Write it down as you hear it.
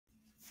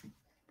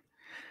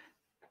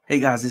Hey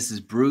guys, this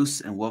is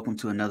Bruce, and welcome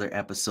to another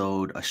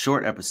episode, a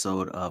short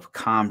episode of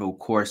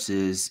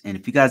ConvoCourses. And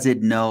if you guys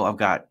didn't know, I've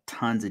got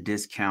tons of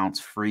discounts,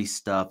 free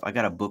stuff. I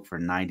got a book for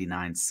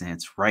 99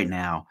 cents right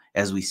now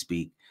as we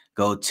speak.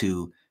 Go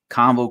to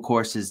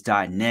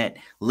convocourses.net,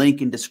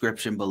 link in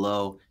description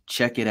below.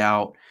 Check it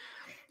out.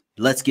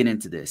 Let's get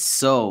into this.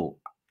 So,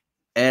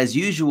 as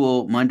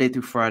usual, Monday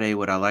through Friday,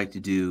 what I like to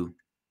do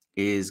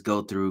is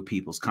go through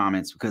people's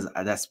comments because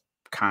that's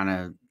kind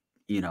of,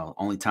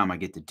 only time I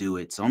get to do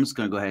it. So I'm just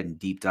going to go ahead and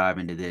deep dive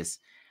into this.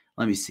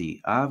 Let me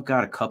see. I've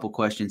got a couple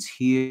questions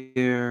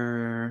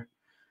here.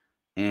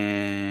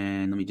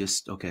 And let me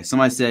just, okay.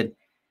 Somebody said,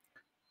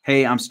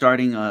 hey, I'm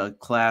starting a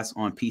class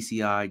on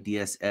PCI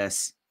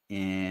DSS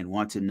and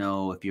want to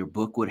know if your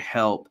book would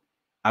help.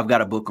 I've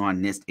got a book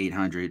on NIST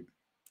 800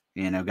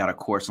 and I've got a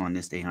course on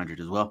NIST 800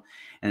 as well.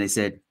 And they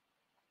said,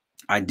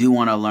 I do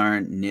want to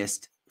learn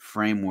NIST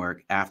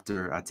framework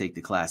after I take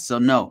the class. So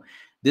no,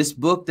 this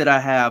book that I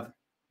have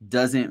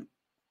doesn't,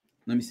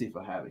 let me see if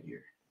I have it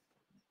here.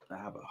 I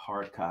have a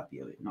hard copy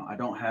of it. No, I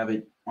don't have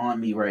it on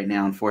me right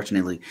now,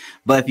 unfortunately.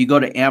 But if you go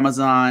to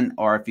Amazon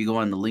or if you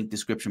go in the link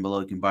description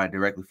below, you can buy it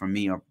directly from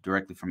me or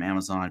directly from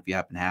Amazon. If you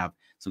happen to have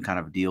some kind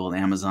of a deal with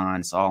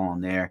Amazon, it's all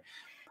on there.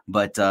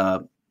 But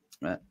I'll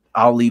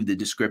leave the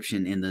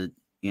description in the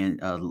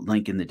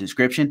link in the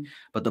description.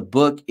 But the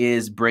book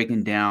is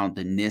breaking down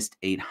the NIST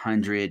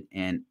 800,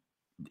 and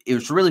it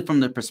was really from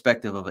the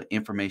perspective of an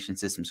information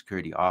system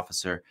security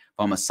officer. If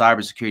I'm a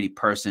cybersecurity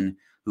person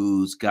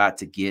who's got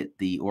to get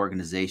the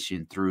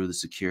organization through the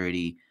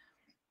security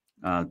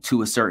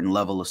to a certain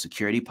level of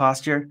security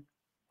posture.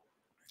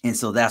 And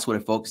so that's what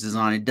it focuses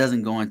on. It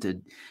doesn't go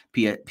into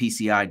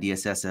PCI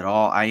DSS at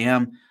all. I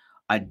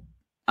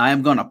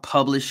am going to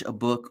publish a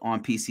book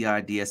on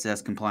PCI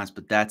DSS compliance,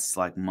 but that's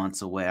like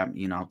months away.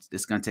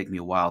 It's going to take me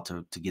a while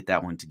to get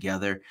that one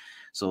together.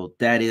 So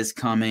that is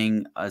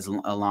coming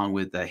along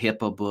with the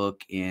HIPAA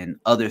book and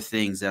other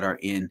things that are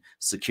in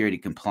security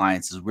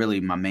compliance is really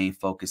my main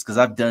focus because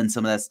I've done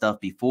some of that stuff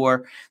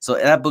before. So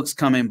that book's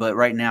coming, but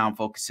right now I'm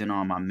focusing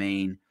on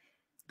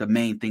the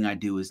main thing I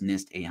do is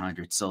NIST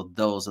 800. So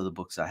those are the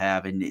books I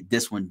have. And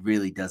this one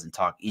really doesn't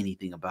talk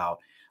anything about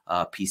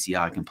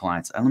PCI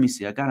compliance. Let me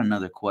see. I got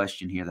another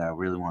question here that I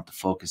really want to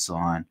focus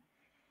on.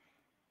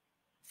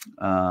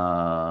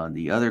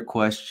 The other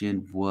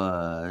question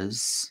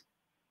was,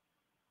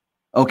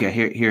 okay,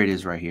 here it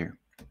is right here.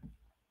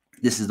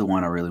 This is the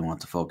one I really want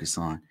to focus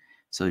on.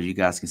 So you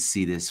guys can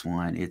see this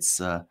one.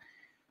 It's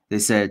they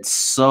said,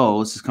 so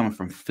this is coming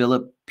from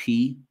Phil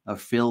P.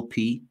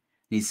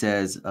 He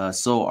says,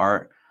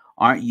 so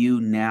aren't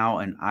you now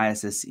an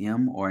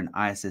ISSM or an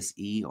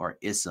ISSE or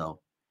ISSO?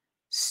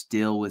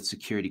 Still with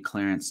security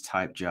clearance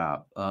type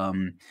job.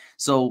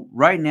 So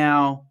right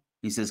now,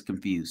 he says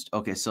confused.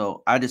 Okay,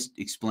 so I just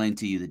explained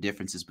to you the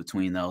differences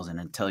between those and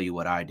then tell you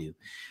what I do.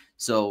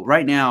 So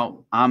right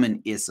now, I'm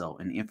an ISSO,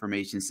 an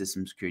Information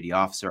System Security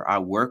Officer. I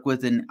work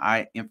with an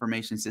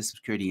Information System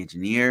Security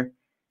Engineer,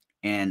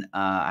 and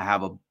I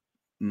have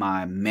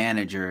my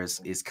manager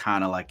is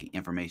kind of like an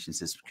Information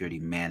System Security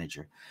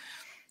Manager.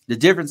 The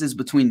differences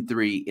between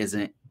three is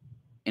an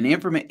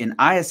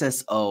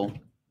ISSO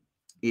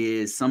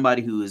is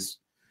somebody who is,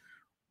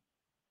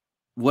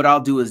 what I'll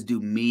do is do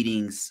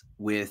meetings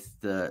with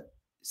the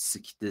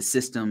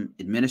system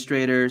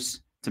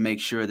administrators to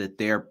make sure that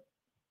they're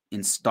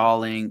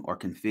installing or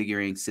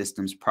configuring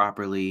systems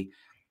properly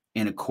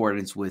in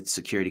accordance with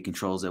security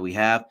controls that we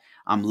have.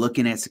 I'm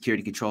looking at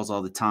security controls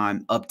all the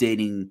time,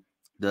 updating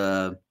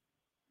the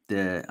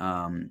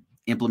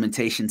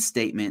implementation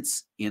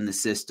statements in the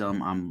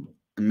system. I'm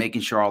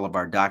making sure all of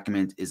our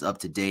document is up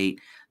to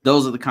date.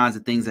 Those are the kinds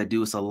of things I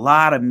do. It's a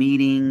lot of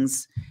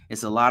meetings.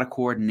 It's a lot of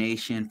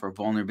coordination for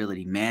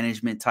vulnerability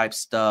management type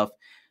stuff,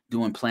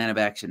 doing plan of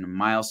action and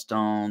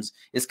milestones.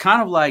 It's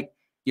kind of like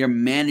you're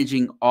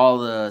managing all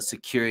the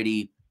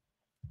security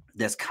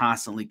that's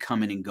constantly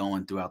coming and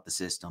going throughout the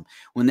system.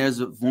 When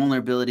there's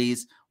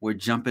vulnerabilities, we're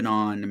jumping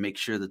on to make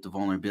sure that the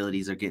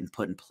vulnerabilities are getting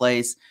put in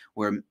place.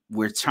 We're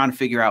trying to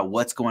figure out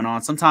what's going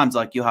on. Sometimes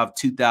like you'll have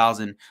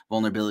 2,000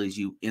 vulnerabilities,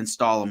 you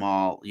install them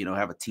all,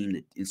 have a team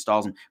that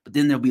installs them, but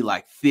then there'll be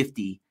like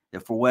 50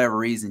 that for whatever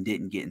reason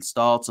didn't get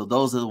installed. So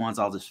those are the ones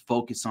I'll just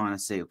focus on and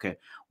say, okay,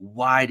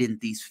 why didn't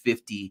these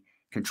 50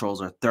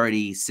 controls or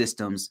 30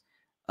 systems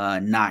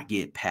not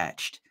get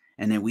patched?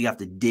 And then we have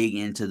to dig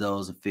into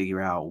those and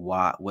figure out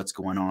what's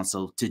going on.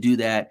 So to do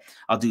that,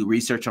 I'll do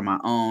research on my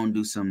own,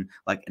 do some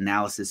like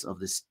analysis of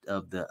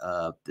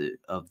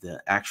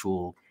the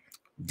actual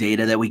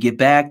data that we get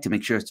back to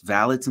make sure it's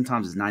valid.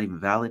 Sometimes it's not even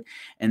valid.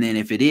 And then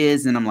if it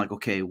is, then I'm like,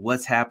 okay,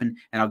 what's happened?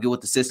 And I'll get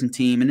with the system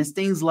team. And it's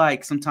things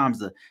like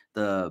sometimes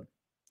the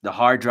the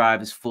hard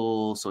drive is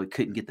full, so it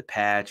couldn't get the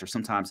patch, or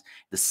sometimes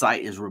the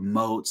site is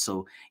remote,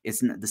 so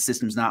the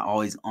system's not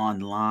always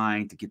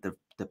online to get the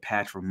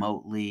patch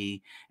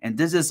remotely. And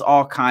there's just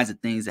all kinds of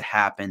things that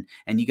happen,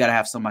 and you got to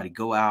have somebody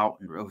go out,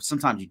 or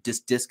sometimes you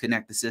just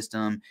disconnect the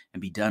system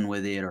and be done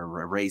with it,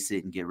 or erase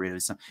it and get rid of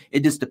it.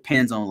 It just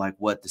depends on like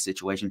what the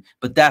situation.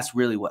 But that's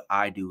really what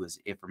I do as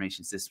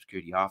information system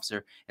security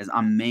officer, is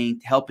I'm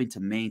helping to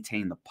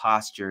maintain the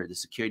posture, the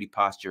security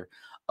posture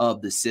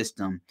of the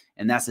system.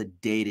 And that's a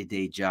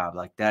day-to-day job.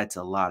 Like, that's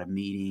a lot of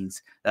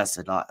meetings, that's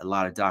a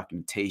lot of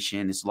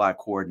documentation, it's a lot of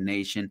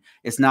coordination.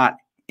 It's not,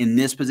 in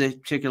this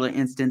particular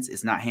instance,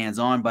 it's not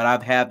hands-on, but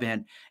I've had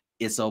been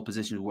ISSO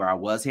positions where I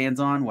was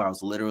hands-on, where I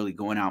was literally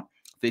going out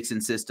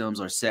fixing systems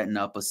or setting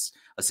up a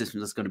system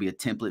that's going to be a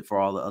template for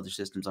all the other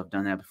systems. I've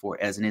done that before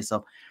as an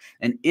ISSO.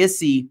 And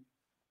ISSE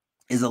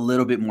is a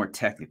little bit more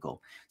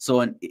technical.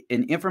 So an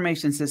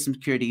information system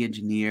security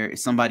engineer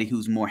is somebody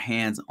who's more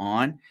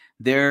hands-on.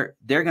 They're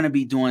going to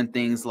be doing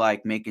things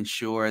like making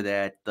sure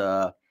that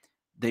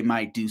they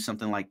might do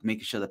something like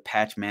making sure the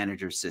patch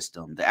manager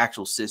system, the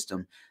actual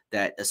system,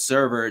 that a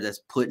server that's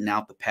putting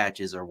out the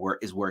patches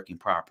is working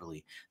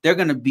properly. They're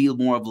going to be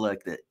more of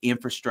like the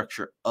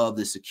infrastructure of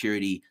the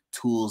security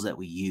tools that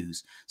we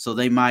use. So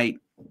they might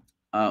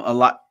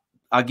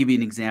I'll give you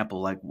an example.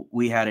 Like,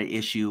 we had an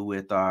issue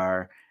with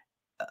our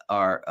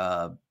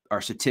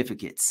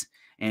certificates,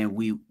 and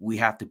we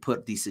have to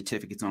put these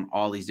certificates on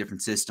all these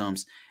different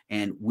systems.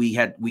 And we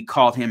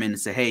called him in and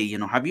said, hey,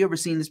 have you ever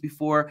seen this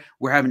before?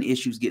 We're having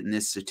issues getting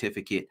this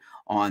certificate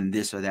on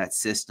this or that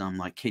system.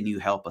 Like, can you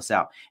help us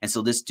out? And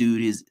so this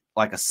dude is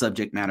like a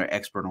subject matter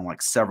expert on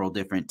like several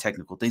different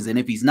technical things. And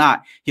if he's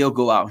not, he'll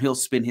go out and he'll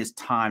spend his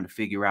time to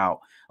figure out,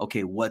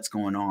 okay, what's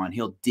going on.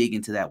 He'll dig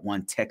into that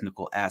one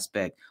technical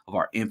aspect of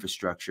our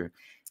infrastructure.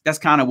 That's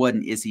kind of what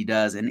an ISSE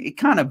does. And it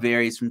kind of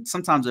varies from,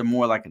 sometimes they're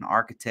more like an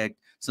architect.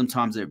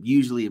 Sometimes they're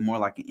usually more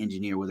like an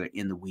engineer, where they're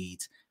in the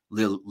weeds,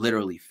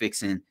 literally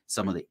fixing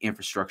some of the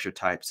infrastructure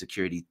type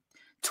security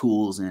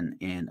tools and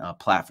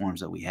platforms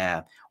that we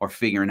have, or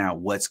figuring out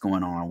what's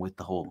going on with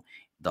the whole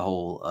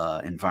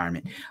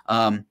environment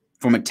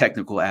from a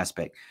technical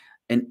aspect.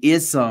 An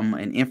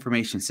ISSM, an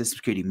information system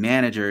security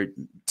manager,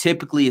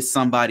 typically is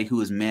somebody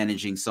who is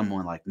managing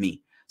someone like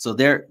me. So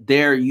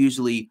they're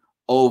usually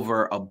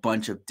over a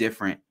bunch of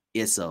different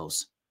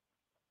ISSOs.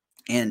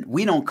 And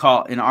we don't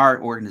call, in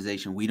our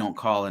organization, we don't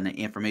call an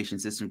information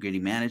system security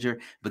manager,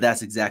 but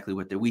that's exactly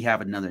what we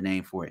have another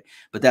name for it,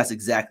 but that's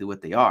exactly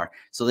what they are.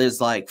 So there's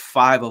like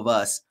 5 of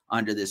us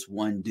under this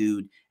one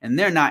dude, and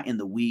they're not in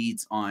the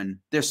weeds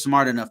they're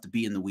smart enough to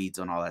be in the weeds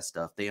on all that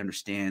stuff. They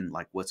understand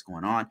like what's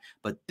going on,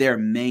 but their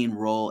main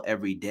role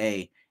every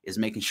day is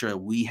making sure that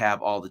we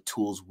have all the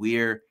tools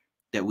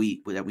that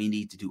we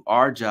need to do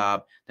our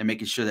job. They're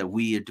making sure that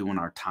we are doing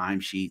our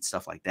timesheet,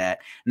 stuff like that.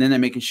 And then they're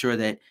making sure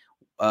that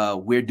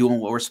we're doing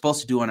what we're supposed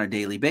to do on a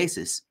daily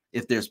basis.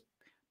 If there's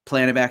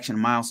plan of action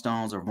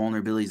milestones or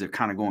vulnerabilities that are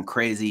kind of going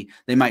crazy,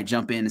 they might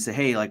jump in and say,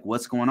 hey, like,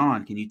 what's going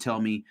on? Can you tell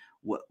me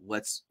what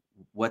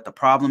the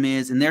problem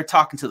is? And they're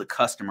talking to the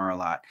customer a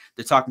lot.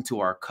 They're talking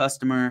to our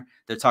customer.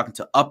 They're talking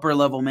to upper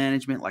level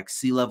management, like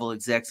C-level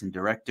execs and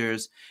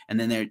directors. And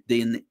then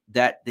the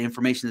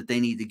information that they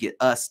need to get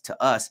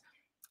to us,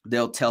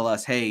 they'll tell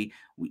us, hey,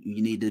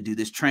 you need to do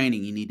this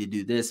training. You need to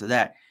do this or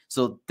that.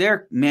 So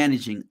they're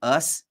managing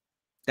us.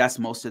 That's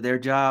most of their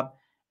job.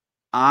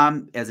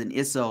 As an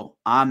ISSO,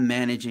 I'm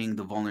managing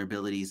the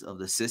vulnerabilities of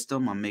the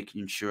system. I'm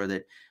making sure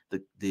that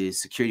the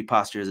security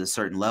posture is a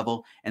certain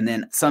level. And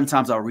then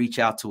sometimes I'll reach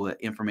out to an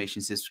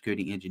information system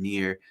security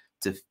engineer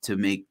to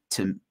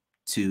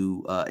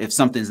if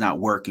something's not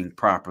working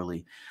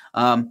properly.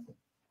 And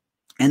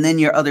then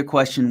your other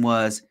question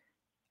was,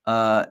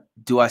 I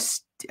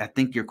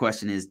think your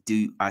question is,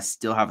 do I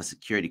still have a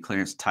security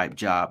clearance type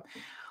job?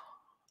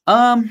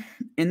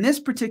 In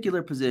this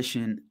particular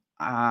position,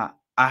 I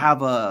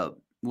have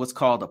what's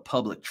called a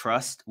public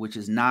trust, which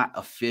is not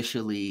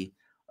officially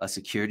a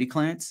security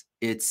clearance.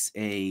 It's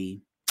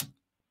they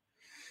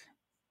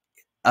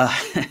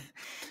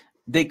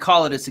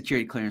call it a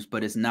security clearance,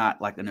 but it's not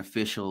like an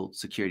official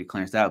security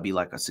clearance. That would be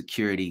like a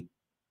security,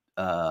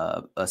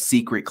 a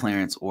secret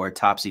clearance or a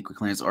top secret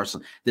clearance, or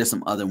there's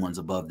some other ones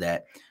above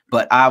that.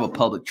 But I have a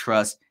public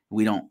trust.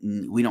 We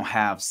don't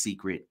have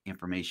secret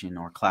information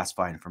or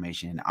classified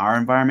information in our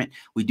environment.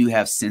 We do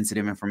have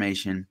sensitive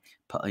information,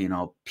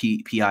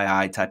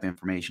 PII type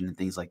information and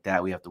things like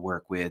that we have to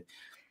work with.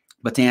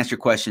 But to answer your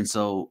question,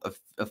 so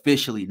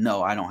officially,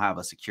 no, I don't have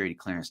a security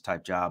clearance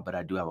type job, but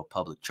I do have a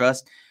public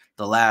trust.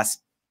 The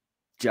last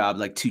job,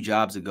 like 2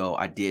 jobs ago,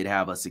 I did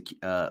have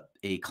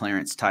a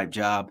clearance type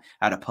job.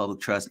 I had a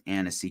public trust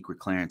and a secret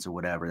clearance or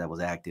whatever that was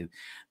active.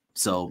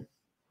 So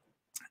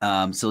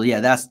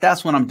yeah,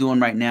 that's what I'm doing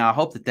right now. I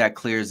hope that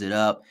clears it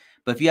up.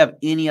 But if you have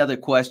any other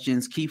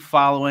questions, keep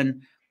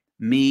following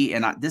me.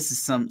 And this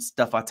is some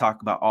stuff I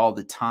talk about all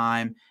the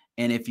time.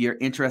 And if you're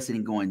interested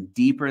in going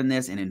deeper in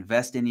this and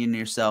investing in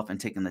yourself and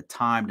taking the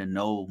time to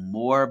know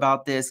more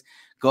about this,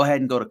 go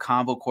ahead and go to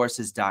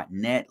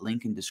ConvoCourses.net,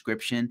 link in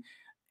description,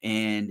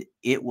 and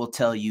it will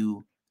tell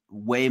you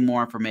way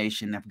more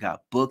information. I've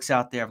got books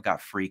out there. I've got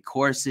free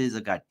courses.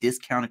 I've got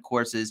discounted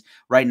courses.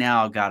 Right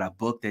now, I've got a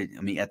book that,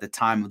 I mean, at the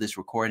time of this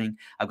recording,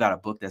 I've got a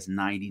book that's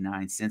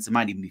 99 cents. It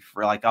might even be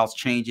free. Like, I'll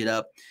change it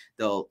up.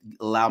 They'll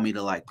allow me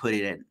to like put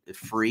it at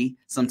free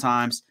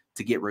sometimes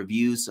to get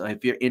reviews. So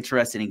if you're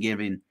interested in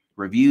giving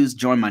reviews,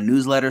 join my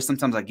newsletter.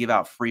 Sometimes I give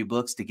out free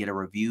books to get a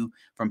review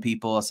from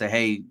people. I'll say,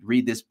 hey,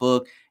 read this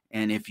book,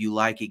 and if you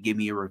like it, give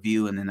me a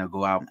review, and then they'll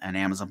go out on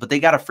Amazon. But they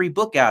got a free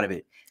book out of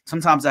it.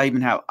 Sometimes I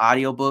even have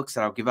audiobooks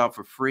that I'll give out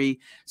for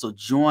free. So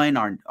join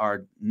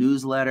our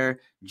newsletter,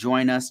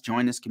 join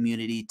this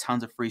community,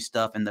 tons of free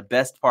stuff. And the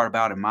best part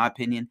about it, in my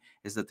opinion,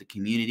 is that the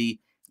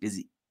community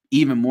is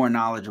even more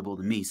knowledgeable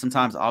than me.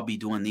 Sometimes I'll be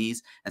doing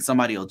these and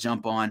somebody will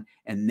jump on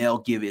and they'll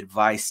give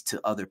advice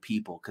to other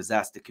people, because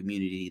that's the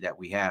community that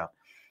we have.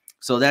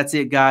 So that's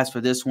it, guys,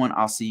 for this one.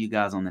 I'll see you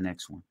guys on the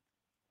next one.